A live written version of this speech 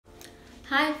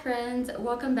Hi friends,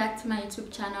 welcome back to my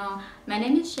YouTube channel. My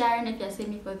name is Sharon. If you're seeing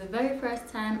me for the very first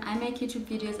time, I make YouTube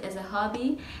videos as a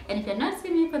hobby, and if you're not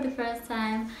seeing me for the first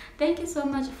time, thank you so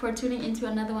much for tuning into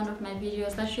another one of my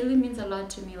videos. That really means a lot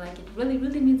to me. Like, it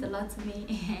really means a lot to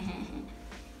me.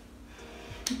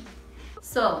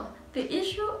 So the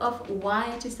issue of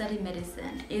why to study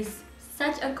medicine is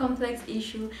such a complex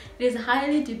issue. It is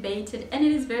highly debated and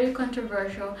it is very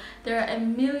controversial. There are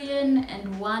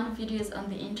 1,000,001 videos on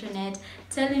the internet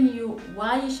telling you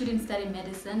why you shouldn't study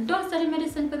medicine. Don't study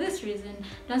medicine for this reason.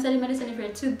 Don't study medicine if you're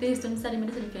too this. Don't study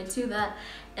medicine if you're too that.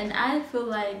 And I feel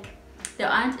like there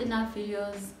aren't enough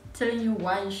videos telling you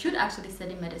why you should actually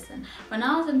study medicine. When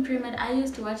I was in pre-med, I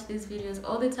used to watch these videos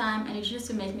all the time, and it used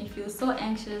to make me feel so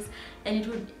anxious, and it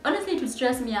would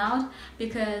stress me out,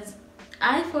 because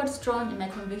I felt strong in my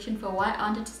conviction for why I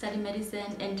wanted to study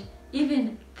medicine. And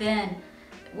even then,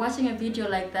 watching a video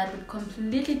like that would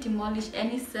completely demolish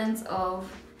any sense of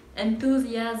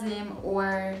enthusiasm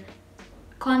or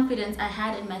confidence I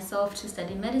had in myself to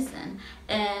study medicine.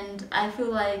 And I feel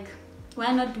like,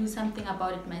 why not do something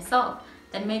about it myself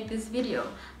and make this video?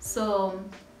 So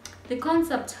the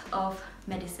concept of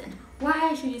medicine,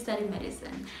 why should you study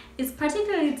medicine, is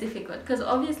particularly difficult because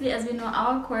obviously, as we know,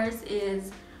 our course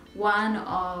is one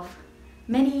of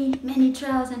many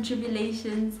trials and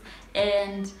tribulations,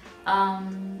 and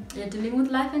you're dealing with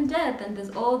life and death, and there's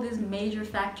all these major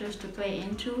factors to play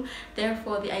into.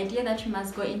 Therefore, the idea that you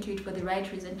must go into it for the right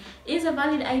reason is a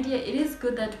valid idea. It is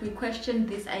good that we question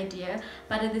this idea,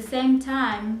 but at the same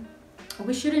time,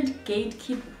 we shouldn't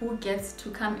gatekeep who gets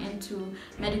to come into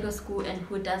medical school and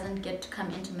who doesn't get to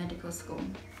come into medical school.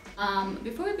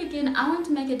 Before we begin, I want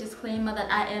to make a disclaimer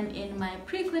that I am in my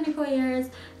preclinical years.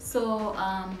 So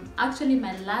actually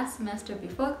my last semester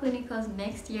before clinicals.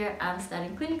 Next year I'm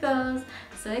starting clinicals,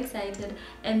 so excited,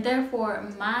 and therefore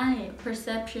my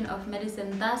perception of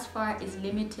medicine thus far is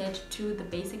limited to the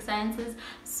basic sciences.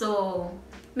 So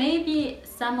maybe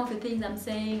some of the things I'm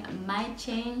saying might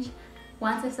change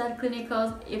once I start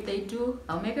clinicals. If they do,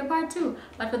 I'll make a part 2,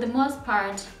 but for the most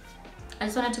part, I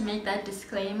just wanted to make that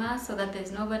disclaimer so that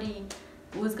there's nobody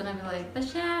who's gonna be like, but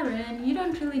Sharon, you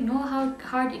don't really know how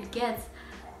hard it gets.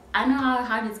 I know how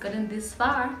hard it's gotten this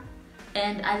far,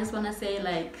 and I just want to say,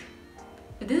 like,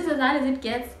 if this is as hard as it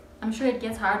gets, I'm sure it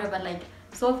gets harder, but like,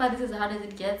 so far this is as hard as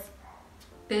it gets.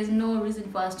 There's no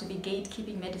reason for us to be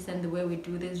gatekeeping medicine the way we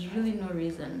do. There's really no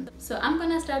reason. So I'm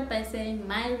gonna start by saying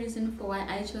my reason for why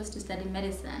I chose to study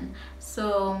medicine.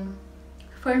 So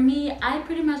for me, I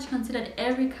pretty much considered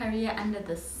every career under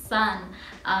the sun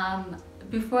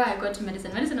before I got to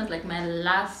medicine. Medicine was like my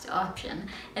last option,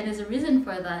 and there's a reason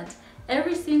for that.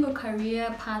 Every single career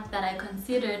path that I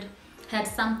considered had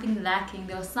something lacking.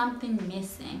 There was something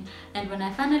missing, and when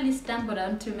I finally stumbled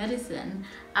onto medicine,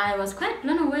 I was quite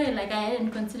blown away. Like, I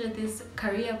hadn't considered this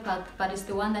career path, but it's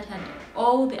the one that had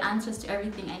all the answers to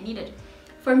everything I needed.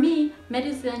 For me,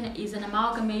 medicine is an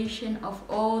amalgamation of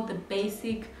all the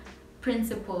basic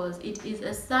principles. It is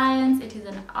a science, it is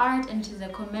an art, and it is a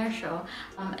commercial.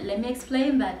 Let me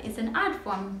explain that. It's an art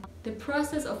form. The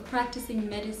process of practicing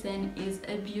medicine is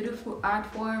a beautiful art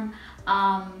form.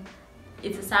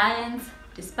 It's a science.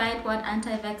 Despite what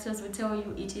anti-vaxxers will tell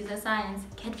you, it is a science.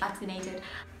 Get vaccinated.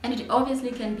 And it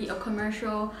obviously can be a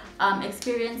commercial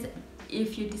experience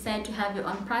if you decide to have your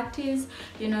own practice,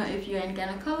 you know, if you're in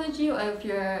gynecology, or if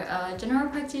you're a general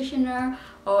practitioner,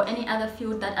 or any other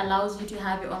field that allows you to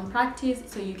have your own practice,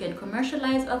 so you can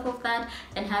commercialize off of that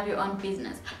and have your own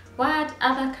business. What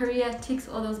other career ticks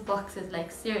all those boxes?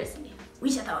 Like, seriously,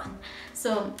 which other one?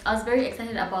 So I was very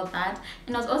excited about that,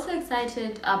 and I was also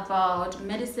excited about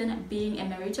medicine being a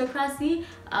meritocracy.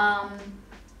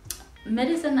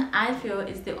 Medicine, I feel,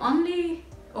 is the only,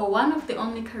 or one of the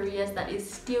only, careers that is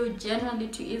still generally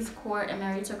to its core a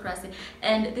meritocracy.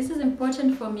 And this is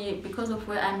important for me because of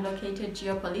where I'm located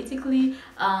geopolitically.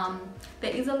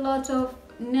 There is a lot of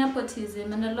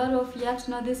nepotism and a lot of, you have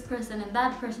to know this person and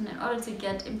that person in order to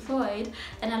get employed.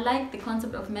 And I like the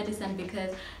concept of medicine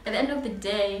because at the end of the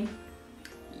day,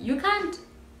 you can't,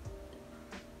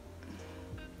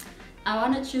 I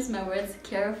want to choose my words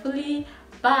carefully,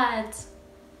 but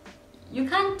you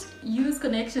can't use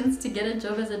connections to get a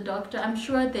job as a doctor. I'm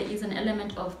sure there is an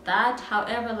element of that.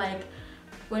 However, like,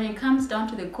 when it comes down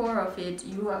to the core of it,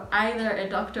 you are either a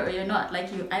doctor or you're not.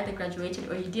 Like, you either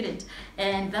graduated or you didn't.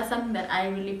 And that's something that I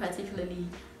really particularly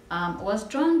was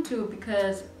drawn to,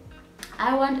 because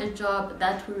I want a job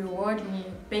that will reward me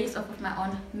based off of my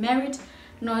own merit,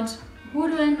 not who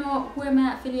do I know, who am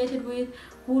I affiliated with,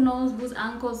 who knows whose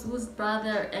uncles, whose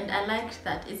brother. And I liked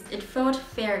that. It felt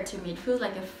fair to me. It feels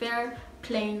like a fair,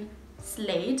 plain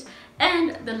slate.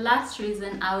 And the last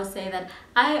reason, I would say that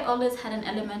I always had an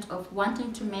element of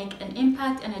wanting to make an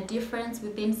impact and a difference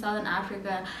within Southern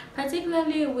Africa,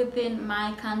 particularly within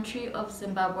my country of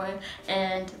Zimbabwe,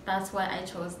 and that's why I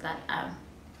chose that.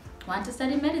 Want to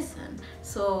study medicine,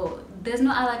 so there's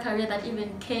no other career that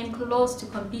even came close to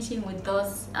competing with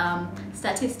those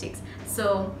statistics.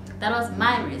 So that was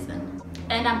my reason,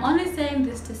 and I'm only saying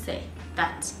this to say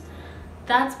that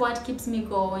that's what keeps me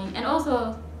going. And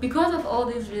also, because of all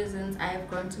these reasons, I have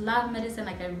grown to love medicine.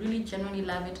 Like, I really genuinely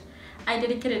love it. I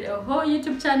dedicated a whole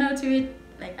YouTube channel to it.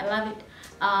 Like, I love it.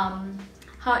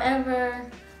 However,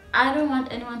 I don't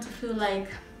want anyone to feel like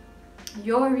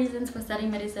your reasons for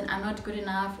studying medicine are not good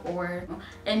enough,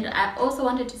 and I also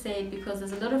wanted to say it because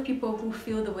there's a lot of people who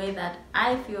feel the way that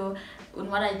I feel in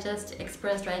what I just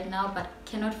expressed right now, but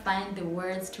cannot find the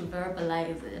words to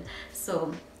verbalize it.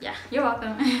 So yeah, you're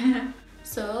welcome.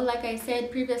 So like I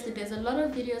said previously, there's a lot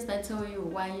of videos that tell you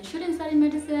why you shouldn't study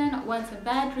medicine, what's a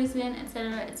bad reason,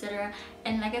 etc, etc.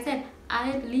 And like I said,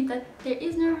 I believe that there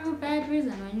is no real bad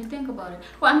reason when you think about it.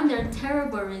 Well, I mean, there are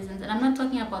terrible reasons, and I'm not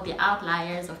talking about the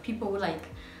outliers of people who like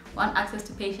want access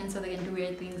to patients so they can do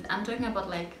weird things. I'm talking about,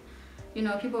 like, you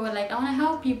know, people were like, I want to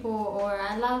help people, or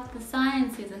I love the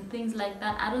sciences and things like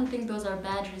that. I don't think those are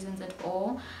bad reasons at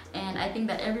all, and I think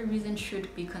that every reason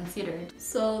should be considered.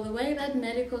 So the way that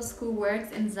medical school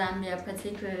works in Zambia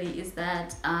particularly is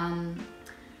that,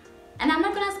 and I'm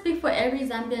not gonna speak for every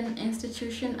Zambian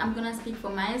institution, I'm gonna speak for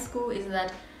my school, is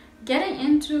that getting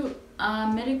into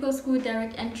medical school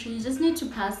direct entry, you just need to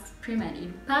pass premed.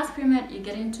 You pass premed, you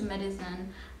get into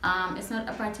medicine. It's not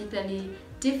a particularly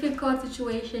difficult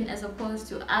situation as opposed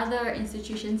to other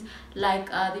institutions like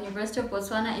the University of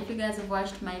Botswana. If you guys have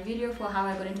watched my video for how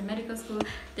I got into medical school,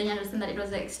 then you understand that it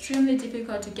was extremely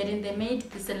difficult to get in. They made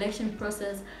the selection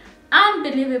process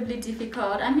unbelievably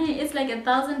difficult. I mean, it's like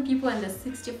 1,000 people in the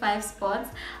 65 spots.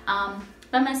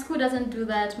 But my school doesn't do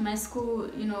that. My school,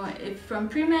 you know, if from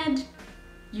pre-med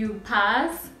you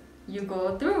pass, you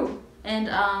go through, and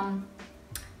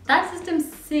that system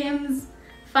seems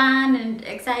fun and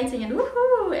exciting and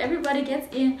woohoo, everybody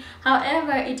gets in.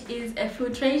 However, it is a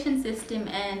filtration system,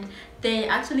 and they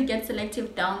actually get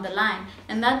selective down the line.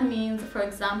 And that means, for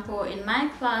example, in my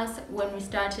class when we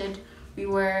started, we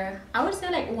were, I would say,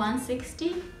 like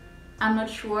 160. I'm not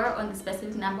sure on the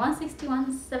specific number, 160,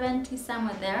 170,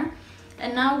 somewhere there.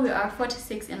 And now we are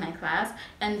 46 in my class,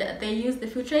 and they use the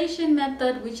filtration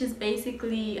method, which is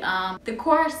basically the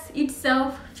course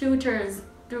itself filters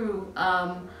through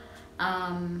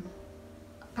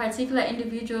particular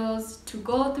individuals to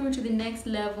go through to the next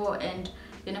level, and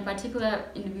you know, particular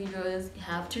individuals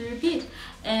have to repeat.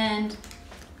 And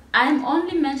I'm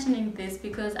only mentioning this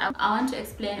because I want to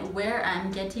explain where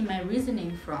I'm getting my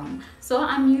reasoning from. So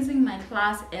I'm using my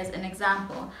class as an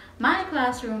example. My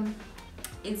classroom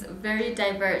is very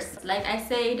diverse. Like I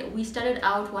said, we started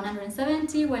out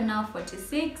 170, we're now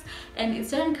 46, and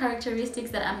it's certain characteristics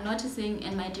that I'm noticing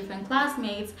in my different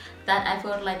classmates that I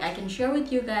felt like I can share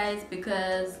with you guys,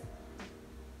 because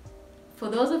for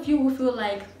those of you who feel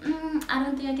like I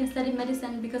don't think I can study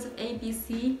medicine because of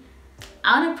ABC,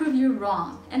 I want to prove you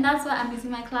wrong, and that's why I'm using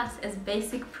my class as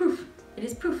basic proof. It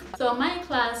is proof. So my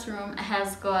classroom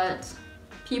has got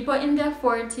people in their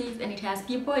 40s, and it has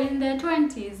people in their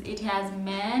 20s. It has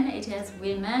men, it has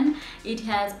women, it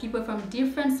has people from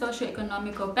different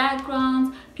socio-economical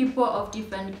backgrounds, people of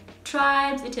different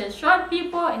tribes. It has short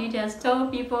people, and it has tall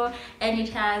people, and it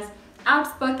has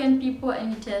outspoken people,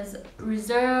 and it has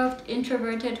reserved,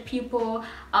 introverted people.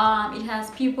 It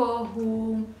has people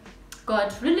who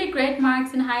got really great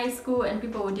marks in high school and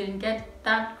people who didn't get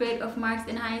that great of marks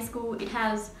in high school.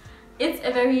 It's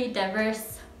a very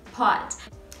diverse pot,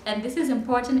 and this is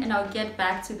important, and I'll get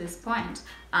back to this point,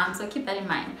 so keep that in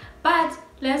mind. But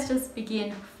let's just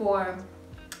begin. For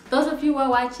those of you who are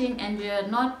watching and you're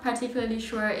not particularly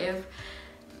sure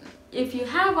if you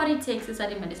have what it takes to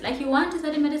study medicine, like you want to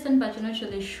study medicine but you're not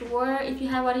really sure if you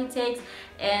have what it takes,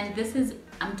 and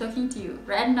I'm talking to you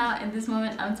right now. In this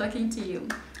moment, I'm talking to you.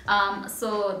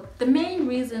 So the main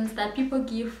reasons that people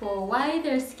give for why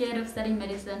they're scared of studying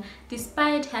medicine,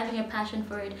 despite having a passion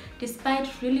for it, despite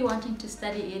really wanting to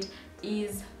study it,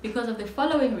 is because of the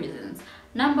following reasons.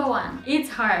 Number one, it's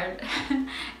hard.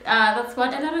 That's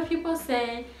what a lot of people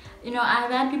say. You know,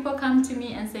 I've had people come to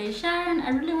me and say, Sharon, I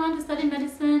really want to study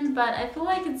medicine, but I feel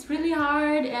like it's really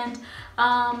hard, and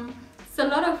it's a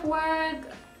lot of work,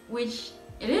 which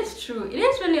it is true. It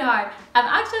is really hard. I'm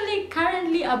actually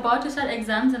currently about to start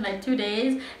exams in like 2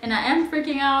 days, and I am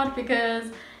freaking out because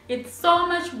It's so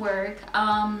much work.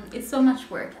 It's so much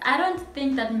work. I don't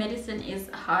think that medicine is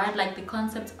hard, like the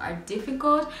concepts are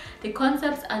difficult. The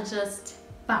concepts are just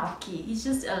bulky. It's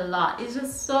just a lot. It's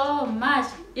just so much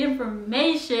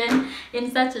information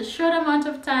in such a short amount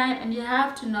of time, and you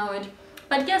have to know it.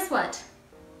 But guess what?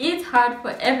 It's hard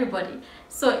for everybody.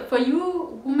 So for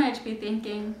you who might be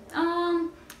thinking,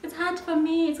 it's hard for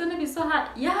me, it's gonna be so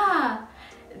hard. Yeah,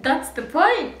 that's the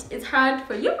point. It's hard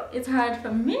for you, it's hard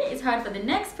for me, it's hard for the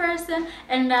next person.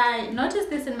 And I noticed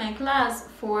this in my class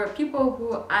for people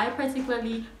who I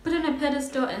particularly put on a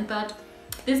pedestal and thought,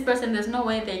 this person, there's no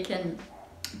way they can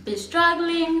be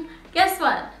struggling. Guess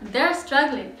what? They're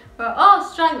struggling. We're all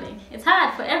struggling. It's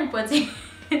hard for everybody.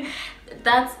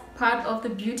 That's part of the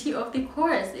beauty of the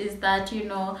course, is that, you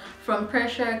know, from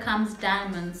pressure comes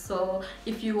diamonds. So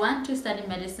if you want to study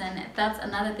medicine, that's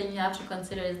another thing you have to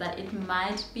consider, is that it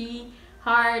might be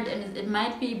hard and it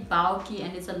might be bulky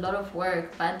and it's a lot of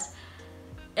work, but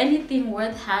anything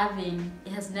worth having,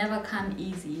 it has never come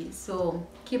easy. So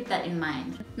keep that in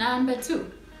mind. Now, number 2,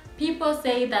 people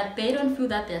say that they don't feel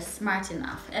that they're smart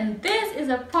enough, and this is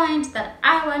a point that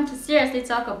I want to seriously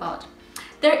talk about.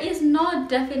 There is no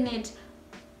definite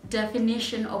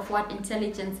definition of what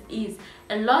intelligence is.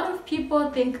 A lot of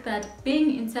people think that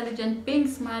being intelligent, being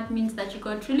smart means that you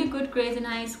got really good grades in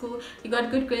high school, you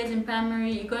got good grades in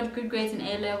primary, you got good grades in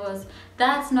A levels.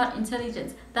 That's not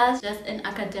intelligence. That's just an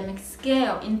academic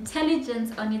scale.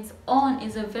 Intelligence on its own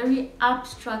is a very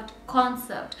abstract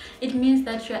concept. It means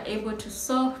that you're able to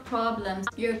solve problems,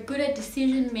 you're good at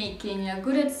decision making, you're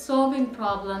good at solving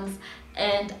problems,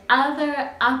 and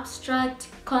other abstract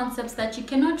concepts that you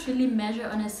cannot really measure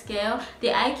on a scale. The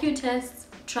IQ test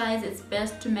tries its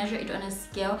best to measure it on a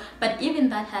scale, but even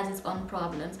that has its own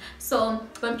problems. So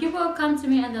when people come to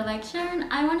me and they're like,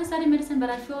 Sharon, I want to study medicine, but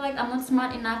I feel like I'm not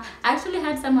smart enough. I actually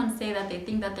had someone say that they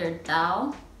think that they're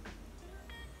dull.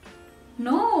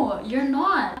 No, you're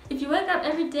not. If you wake up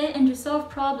every day and you solve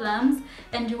problems,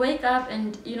 and you wake up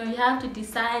and you have to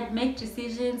decide, make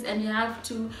decisions, and you have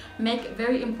to make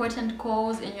very important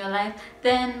calls in your life,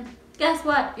 then guess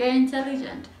what? You're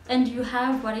intelligent and you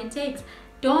have what it takes.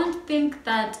 Don't think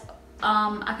that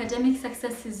academic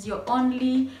success is your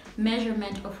only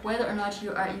measurement of whether or not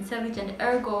you are intelligent,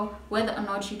 ergo whether or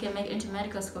not you can make it into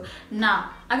medical school.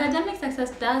 Now, academic success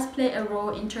does play a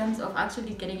role in terms of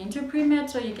actually getting into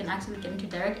pre-med, so you can actually get into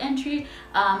direct entry.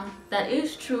 That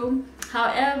is true.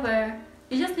 However,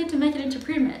 you just need to make it into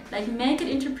pre-med. Like, make it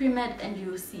into pre-med and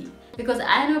you'll see. Because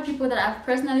I know people that I've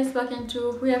personally spoken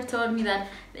to who have told me that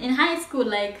in high school,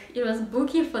 like, it was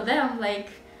bookie for them. Like,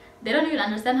 they don't even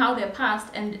understand how they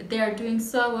passed, and they are doing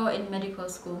so well in medical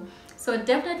school. So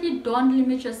definitely don't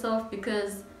limit yourself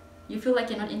because you feel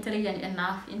like you're not intelligent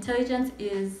enough. Intelligence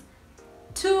is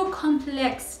too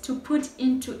complex to put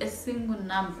into a single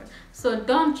number. So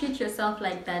don't treat yourself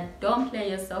like that. Don't play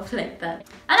yourself like that.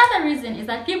 Another reason is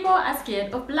that people are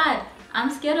scared of blood. I'm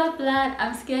scared of blood,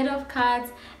 I'm scared of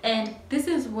cuts, and this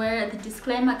is where the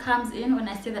disclaimer comes in when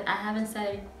I say that I haven't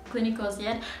studied clinicals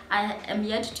yet. I am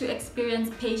yet to experience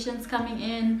patients coming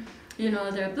in,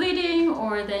 they're bleeding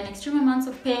or they're in extreme amounts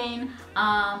of pain.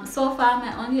 So far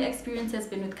my only experience has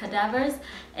been with cadavers,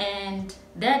 and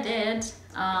they're dead.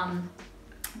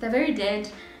 They're very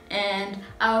dead. And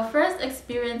our first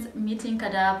experience meeting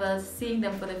cadavers, seeing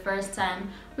them for the first time,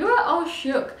 we were all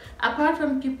shook, apart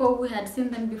from people who had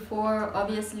seen them before,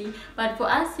 obviously. But for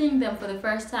us, seeing them for the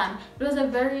first time, it was a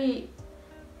very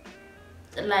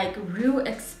real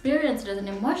experience. It was an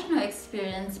emotional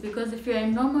experience, because if you're a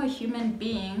normal human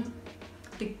being,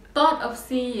 the thought of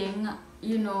seeing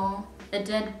a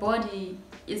dead body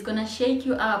is gonna shake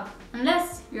you up,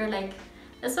 unless you're like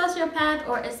a sociopath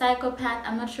or a psychopath.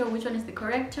 I'm not sure which one is the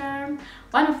correct term.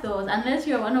 One of those. Unless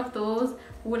you're one of those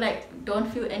who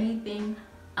don't feel anything,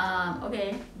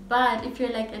 okay. But if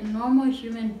you're like a normal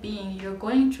human being, you're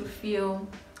going to feel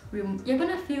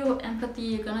empathy,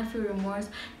 you're gonna feel remorse,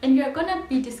 and you're gonna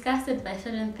be disgusted by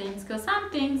certain things, because some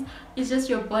things is just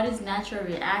your body's natural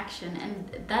reaction,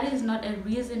 and that is not a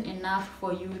reason enough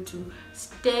for you to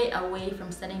stay away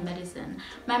from studying medicine.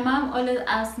 My mom always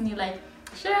asks me, like,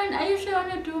 Sharon, are you sure you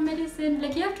want to do medicine?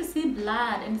 Like, you have to see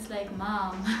blood. And it's like,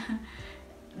 Mom,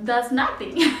 that's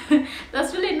nothing.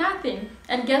 That's really nothing.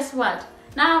 And guess what?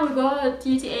 Now we go to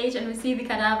UTH and we see the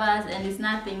cadavers and it's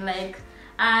nothing. Like,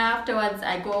 afterwards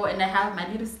I go and I have my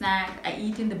little snack. I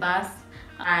eat in the bus.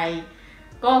 I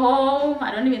go home.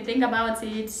 I don't even think about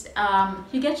it.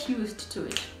 You get used to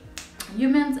it.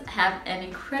 Humans have an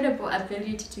incredible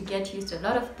ability to get used to a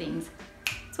lot of things.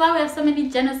 That's why we have so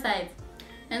many genocides.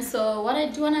 And so what I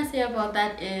do want to say about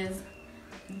that is,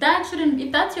 that shouldn't,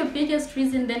 if that's your biggest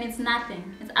reason, then it's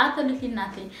nothing. It's absolutely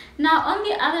nothing. Now on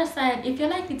the other side, if you're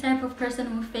like the type of person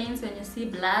who faints when you see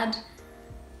blood,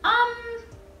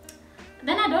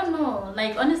 then I don't know.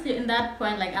 Like honestly, in that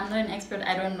point, like I'm not an expert,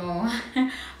 I don't know.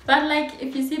 But like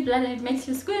if you see blood and it makes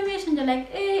you squeamish and you're like,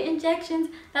 hey, injections,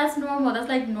 that's normal. That's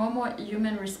like normal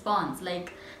human response.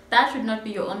 Like that should not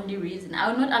be your only reason. I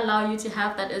would not allow you to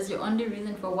have that as your only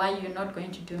reason for why you're not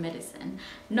going to do medicine.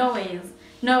 No ways,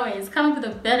 no ways. Come up with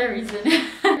a better reason.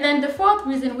 And then the fourth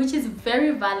reason, which is very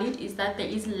valid, is that there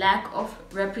is lack of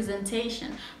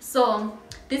representation. So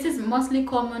this is mostly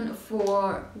common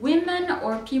for women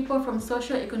or people from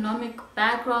socio-economic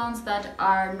backgrounds that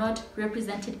are not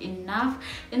represented enough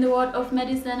in the world of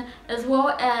medicine, as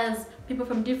well as people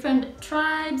from different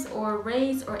tribes or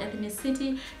race or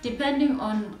ethnicity, depending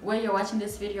on where you're watching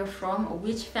this video from,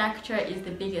 which factor is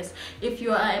the biggest. If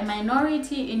you are a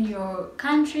minority in your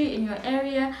country, in your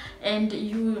area, and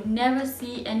you never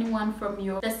see anyone from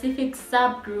your specific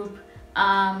subgroup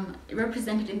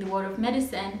represented in the world of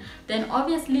medicine, then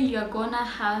obviously you're gonna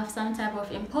have some type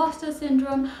of imposter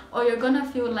syndrome, or you're gonna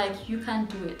feel like you can't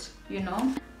do it, you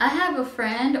know. I have a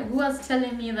friend who was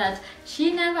telling me that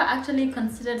she never actually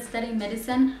considered studying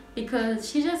medicine because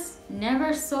she just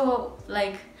never saw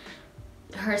like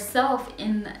herself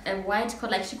in a white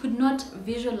coat. Like she could not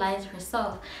visualize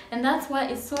herself, and that's why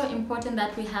it's so important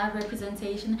that we have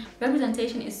representation.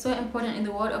 Representation is so important in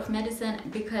the world of medicine,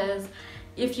 because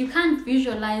if you can't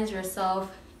visualize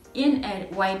yourself in a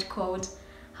white coat,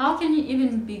 how can you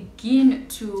even begin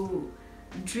to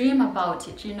dream about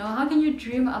it? You know, how can you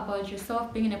dream about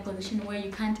yourself being in a position where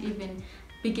you can't even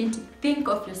begin to think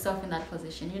of yourself in that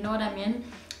position? You know what I mean?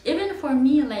 Even for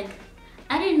me, like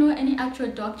I didn't know any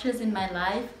actual doctors in my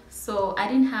life, so I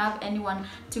didn't have anyone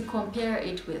to compare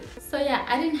it with. So yeah,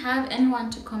 I didn't have anyone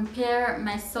to compare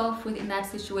myself with in that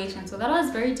situation, so that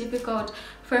was very difficult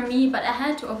for me, but I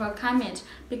had to overcome it,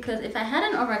 because if I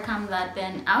hadn't overcome that,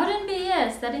 then I wouldn't be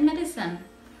here studying medicine.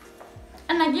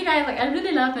 And like you guys, like I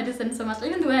really love medicine so much.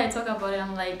 Even the way I talk about it,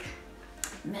 I'm like,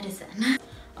 medicine.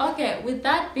 Okay, with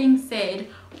that being said,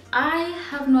 I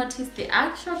have noticed the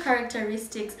actual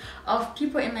characteristics of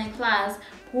people in my class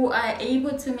who are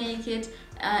able to make it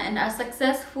and are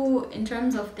successful in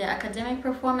terms of their academic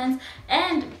performance,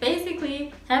 and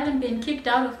basically haven't been kicked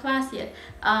out of class yet.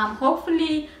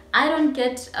 Hopefully I don't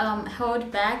get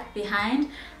held back behind,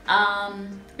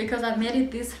 because I've made it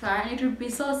this far, and it would be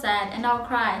so sad, and I'll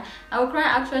cry. I will cry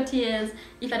actual tears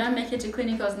if I don't make it to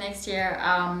clinicals next year.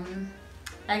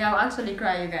 Like I'll actually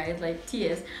cry, you guys, like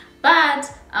tears.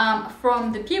 But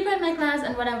from the people in my class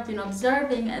and what I've been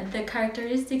observing, the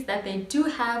characteristics that they do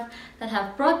have that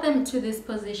have brought them to this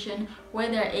position where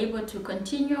they're able to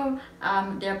continue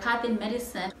their path in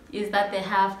medicine is that they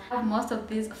have most of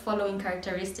these following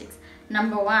characteristics.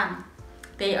 Number one,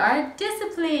 they are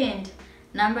disciplined.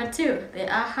 Number two, they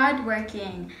are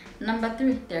hardworking. Number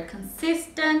three, they're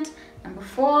consistent. Number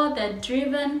four, they're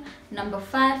driven. Number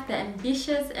five, they're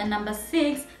ambitious. And number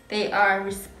six, they are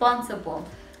responsible.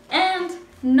 And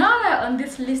nowhere on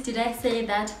this list did I say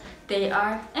that they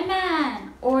are a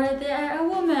man, or they are a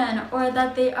woman, or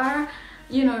that they are,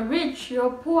 you know, rich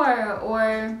or poor,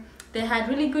 or they had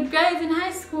really good grades in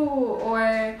high school,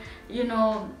 or, you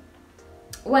know,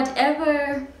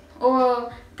 whatever,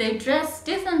 or they dress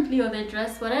decently, or they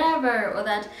dress whatever, or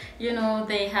that, you know,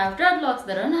 they have dreadlocks,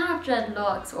 they don't have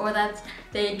dreadlocks, or that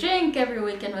they drink every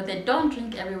weekend, or they don't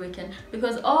drink every weekend,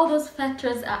 because all those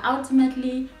factors are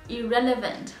ultimately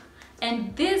irrelevant.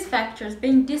 And these factors,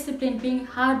 being disciplined, being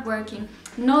hardworking,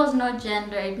 knows no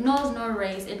gender, it knows no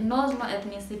race, it knows no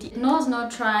ethnicity, it knows no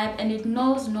tribe, and it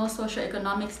knows no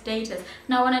socioeconomic status.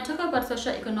 Now, when I talk about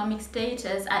socioeconomic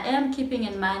status, I am keeping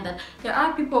in mind that there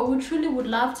are people who truly would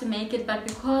love to make it, but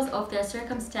because of their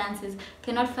circumstances,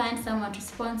 cannot find someone to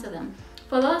sponsor them.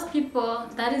 For those people,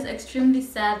 that is extremely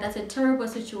sad. That's a terrible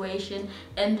situation,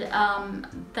 and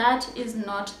that is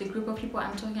not the group of people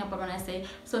I'm talking about when I say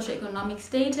socioeconomic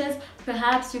status.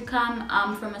 Perhaps you come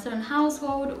from a certain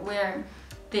household where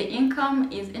the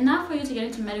income is enough for you to get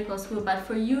into medical school, but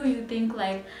for you, you think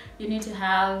like you need to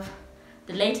have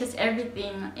the latest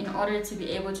everything in order to be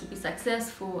able to be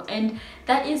successful. And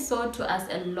that is sold to us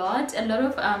a lot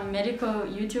of medical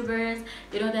YouTubers,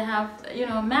 you know, they have, you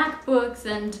know, MacBooks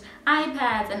and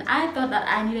iPads, and I thought that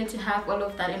I needed to have all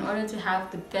of that in order to have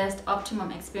the best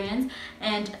optimum experience,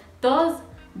 and those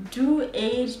do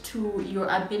aid to your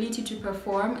ability to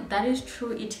perform. That is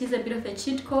true. It is a bit of a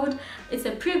cheat code, it's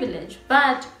a privilege,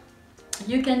 but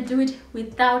you can do it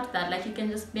without that. Like you can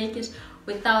just make it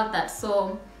without that.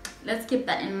 So let's keep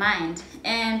that in mind.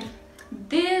 And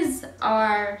these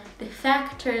are the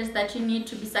factors that you need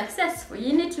to be successful.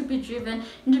 You need to be driven,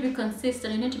 you need to be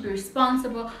consistent, you need to be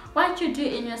responsible. What you do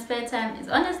in your spare time is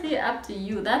honestly up to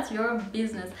you. That's your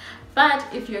business. But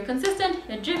if you're consistent,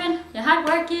 you're driven, you're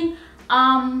hardworking,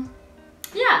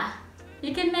 yeah,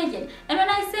 you can make it. And when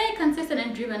I say consistent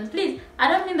and driven, please, I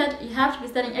don't mean that you have to be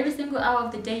studying every single hour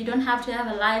of the day. You don't have to have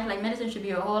a life. Like, medicine should be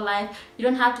your whole life. You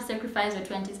don't have to sacrifice your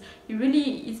 20s.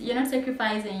 You're not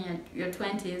sacrificing your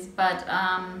 20s, but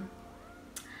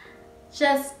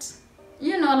just,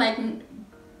 you know, like,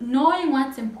 knowing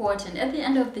what's important. At the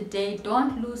end of the day,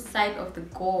 don't lose sight of the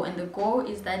goal, and the goal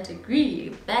is that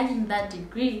degree, bagging that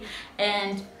degree.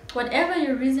 And whatever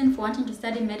your reason for wanting to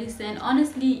study medicine,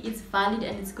 honestly, it's valid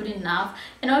and it's good enough.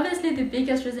 And obviously the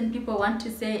biggest reason people want to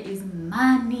say is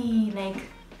money. Like,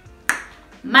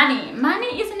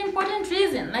 money is an important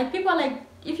reason. Like, people are like,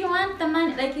 if you want the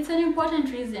money, like, it's an important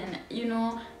reason. You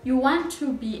know, you want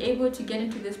to be able to get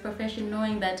into this profession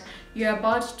knowing that you're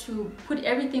about to put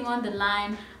everything on the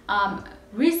line,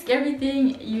 risk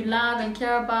everything you love and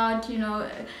care about, you know,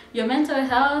 your mental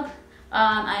health.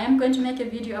 I am going to make a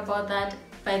video about that,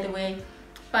 by the way,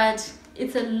 but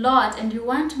it's a lot, and you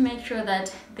want to make sure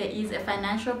that there is a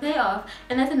financial payoff,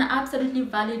 and that's an absolutely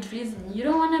valid reason. You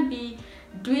don't want to be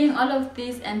doing all of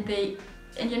this and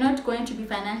you're not going to be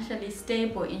financially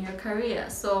stable in your career.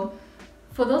 So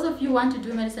for those of you who want to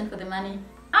do medicine for the money,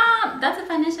 that's a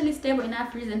financially stable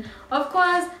enough reason. Of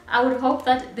course, I would hope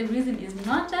that the reason is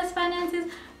not just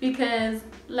finances, because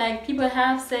like people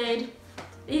have said,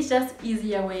 it's just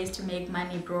easier ways to make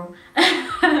money, bro.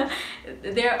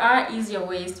 There are easier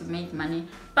ways to make money,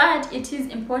 but it is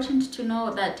important to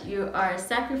know that you are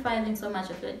sacrificing so much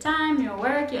of your time, your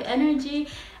work, your energy,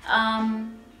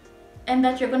 and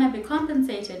that you're going to be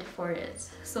compensated for it.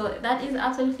 So that is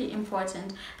absolutely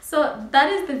important. So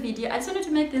that is the video. I just wanted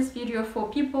to make this video for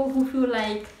people who feel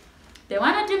like they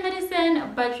want to do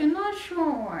medicine but you're not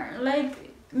sure.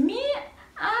 Like me,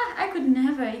 I could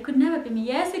never. It could never be me.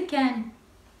 Yes, it can.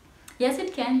 Yes,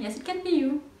 it can. Yes, it can be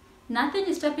you. Nothing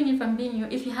is stopping you from being you.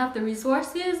 If you have the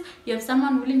resources, you have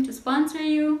someone willing to sponsor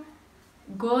you,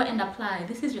 go and apply.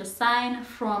 This is your sign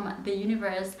from the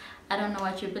universe. I don't know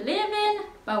what you believe in,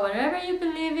 but whatever you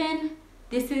believe in,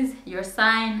 this is your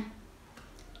sign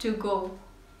to go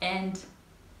and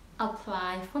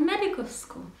apply for medical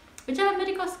school. Whichever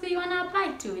medical school you want to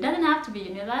apply to. It doesn't have to be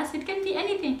university, it can be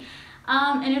anything.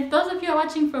 And if those of you are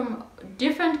watching from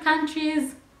different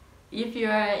countries, if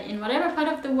you're in whatever part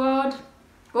of the world,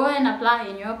 go and apply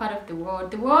in your part of the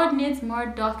world. The world needs more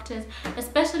doctors,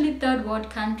 especially third world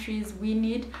countries. We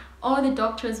need all the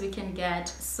doctors we can get.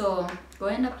 So go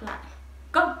and apply.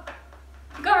 Go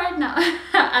right now.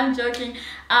 I'm joking.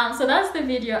 So that's the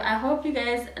video. I hope you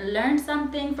guys learned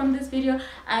something from this video.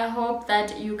 I hope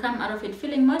that you come out of it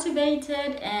feeling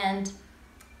motivated and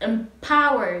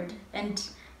empowered and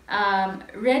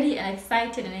ready and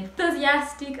excited and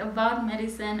enthusiastic about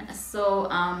medicine. So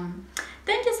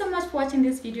thank you so much for watching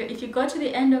this video. If you got to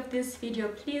the end of this video,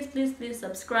 please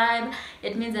subscribe.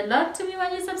 It means a lot to me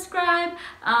when you subscribe.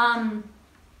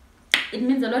 It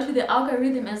means a lot to the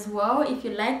algorithm as well if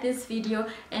you like this video,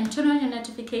 and turn on your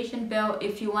notification bell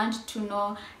if you want to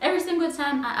know every single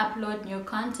time I upload new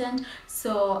content.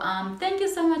 So thank you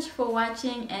so much for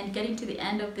watching and getting to the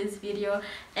end of this video,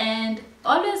 and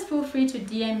always feel free to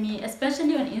DM me,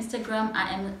 especially on Instagram. I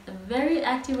am very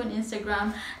active on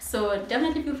Instagram, so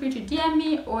definitely feel free to DM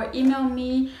me or email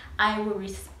me. I will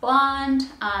respond.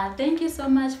 Thank you so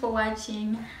much for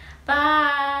watching.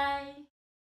 Bye.